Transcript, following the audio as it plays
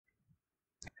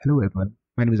Hello everyone,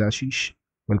 my name is Ashish.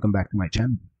 Welcome back to my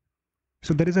channel.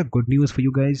 So there is a good news for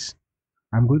you guys.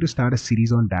 I'm going to start a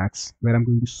series on DAX where I'm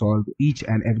going to solve each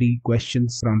and every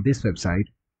questions from this website.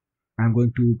 I'm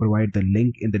going to provide the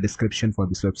link in the description for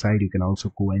this website. You can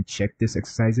also go and check these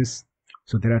exercises.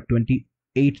 So there are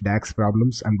 28 DAX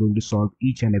problems. I'm going to solve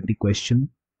each and every question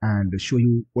and show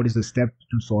you what is the step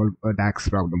to solve a DAX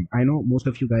problem. I know most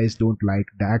of you guys don't like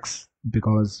DAX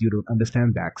because you don't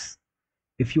understand DAX.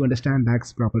 If you understand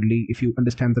DAX properly, if you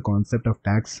understand the concept of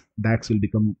DAX, DAX will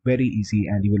become very easy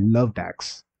and you will love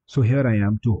DAX. So here I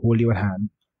am to hold your hand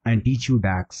and teach you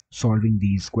DAX solving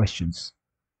these questions.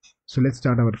 So let's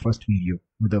start our first video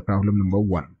with the problem number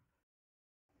 1.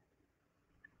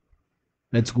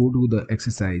 Let's go to the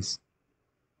exercise.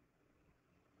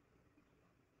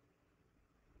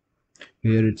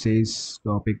 Here it says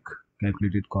topic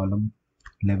calculated column,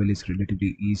 level is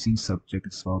relatively easy, subject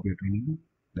is Power BI training.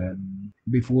 Then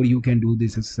before you can do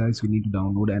this exercise, we need to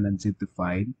download and unzip the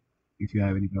file. If you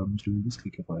have any problems doing this,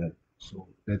 click for help. So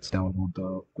let's download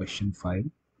the question file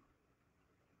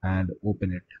and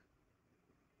open it.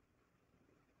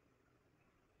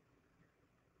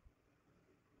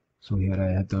 So here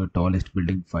I have the tallest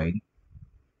building file.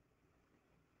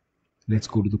 Let's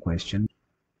go to the question.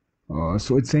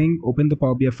 So it's saying open the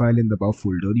Power BI file in the above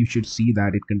folder. You should see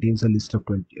that it contains a list of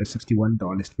 61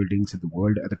 tallest buildings in the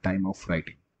world at the time of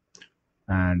writing.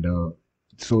 And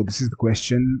so this is the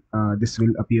question. This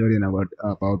will appear in our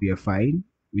Power BI file,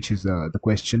 which is the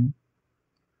question.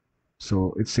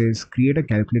 So it says create a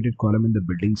calculated column in the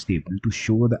buildings table to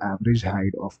show the average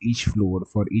height of each floor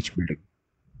for each building.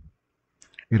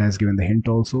 It has given the hint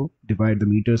also, divide the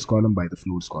meters column by the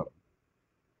floors column.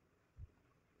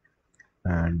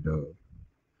 And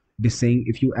this saying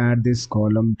if you add this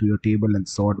column to your table and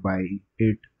sort by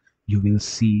it, you will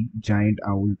see giant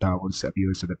owl towers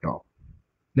appears at the top.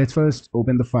 Let's first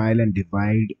open the file and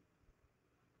divide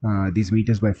these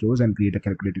meters by floors and create a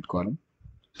calculated column.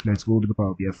 So let's go to the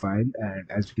Power BI file,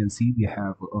 and as you can see, we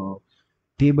have a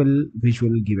table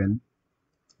visual given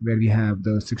where we have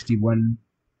the 61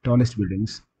 tallest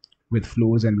buildings with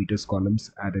floors and meters columns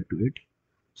added to it.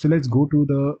 So let's go to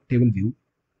the table view,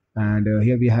 and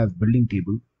here we have building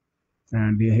table,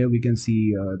 and here we can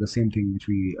see the same thing which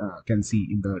we can see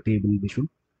in the table visual.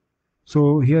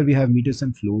 So here we have meters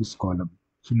and floors column.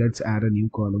 So let's add a new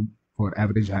column for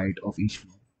average height of each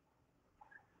floor.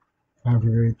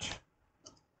 Average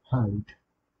height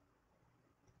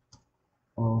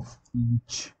of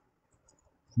each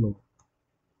floor,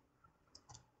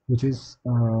 which is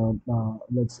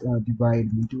let's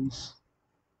divide meters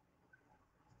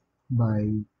by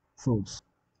floors.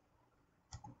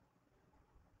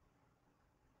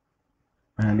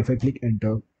 And if I click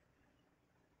enter,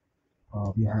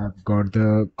 we have got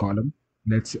the column.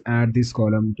 Let's add this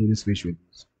column to this visual.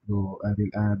 So I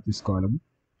will add this column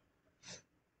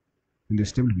in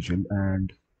this table visual,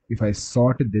 and if I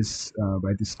sort this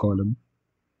by this column,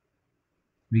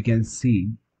 we can see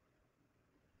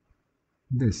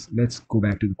this. Let's go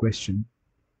back to the question,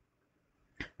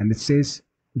 and it says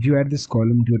if you add this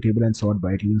column to a table and sort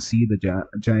by it, you will see the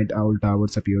giant owl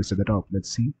towers appears at the top.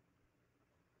 Let's see.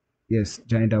 Yes,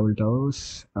 giant owl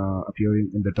towers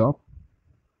appearing in the top.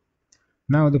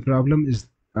 Now the problem is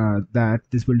that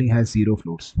this building has 0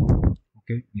 floors.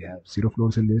 Okay, we have 0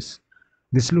 floors in this.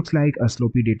 This looks like a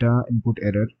sloppy data input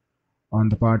error on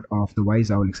the part of the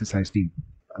Wise Owl exercise team.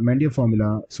 Amend your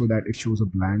formula so that it shows a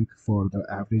blank for the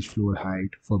average floor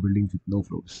height for buildings with no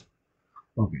floors.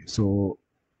 Okay, so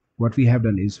what we have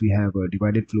done is we have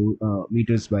divided floor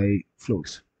meters by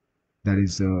floors. That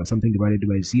is something divided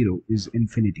by 0 is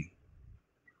infinity.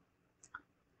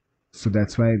 So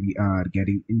that's why we are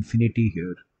getting infinity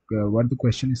here. What the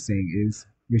question is saying is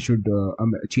we should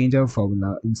change our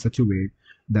formula in such a way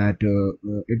that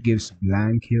it gives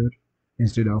blank here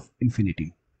instead of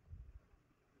infinity,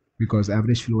 because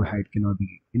average floor height cannot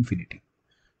be infinity.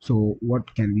 So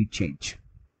what can we change?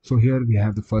 So here we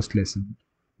have the first lesson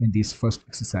in this first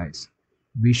exercise.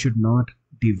 We should not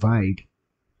divide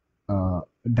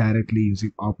directly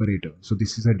using operator. So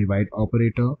this is a divide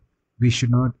operator. We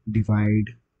should not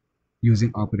divide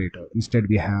using operator. Instead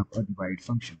we have a divide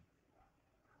function.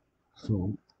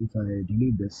 So if I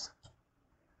delete this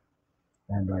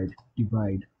and write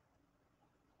divide,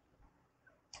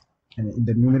 and in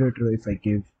the numerator if I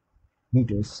give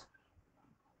meters,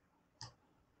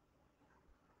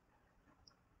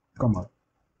 comma,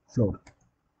 floor,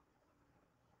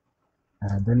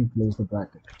 and then close the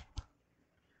bracket.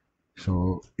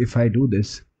 So if I do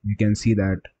this, you can see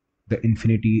that the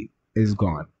infinity is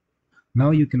gone.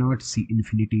 Now you cannot see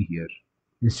infinity here.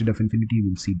 Instead of infinity, you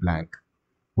will see blank.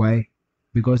 Why?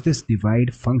 because this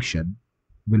divide function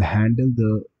will handle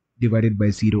the divided by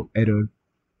 0 error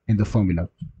in the formula.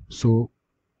 So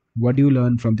what do you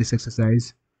learn from this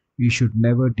exercise? We should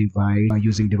never divide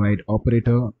using divide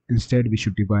operator. Instead, we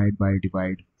should divide by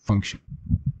divide function.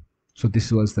 So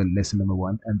this was the lesson number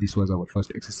 1, and this was our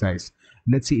first exercise.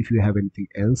 Let's see if you have anything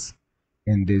else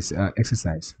in this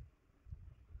exercise.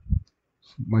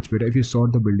 Much better if you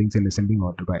sort the buildings in ascending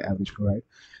order by average floor.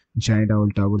 Giant owl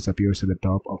towers appears at the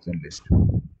top of the list,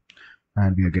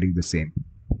 and we are getting the same.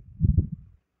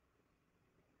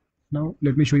 Now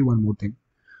let me show you one more thing.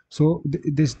 So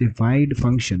this divide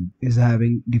function is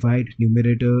having divide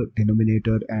numerator,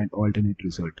 denominator, and alternate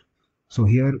result. So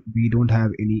here we don't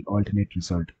have any alternate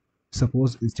result.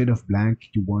 Suppose instead of blank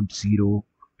you want 0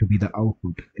 to be the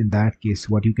output. In that case,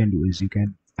 what you can do is you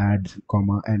can add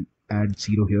comma and add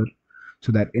 0 here,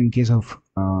 so that in case of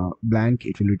blank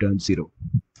it will return 0.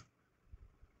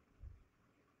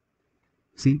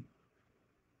 See,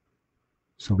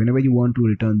 so whenever you want to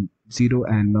return 0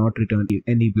 and not return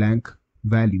any blank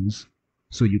values,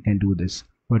 so you can do this,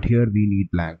 but here we need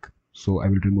blank, so I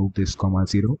will remove this comma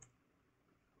 0,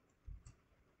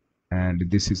 and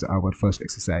this is our first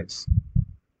exercise.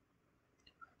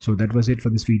 So that was it for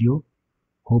this video.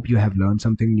 Hope you have learned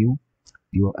something new.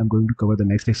 I'm going to cover the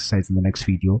next exercise in the next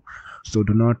video, so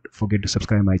do not forget to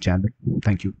subscribe my channel.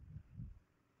 Thank you.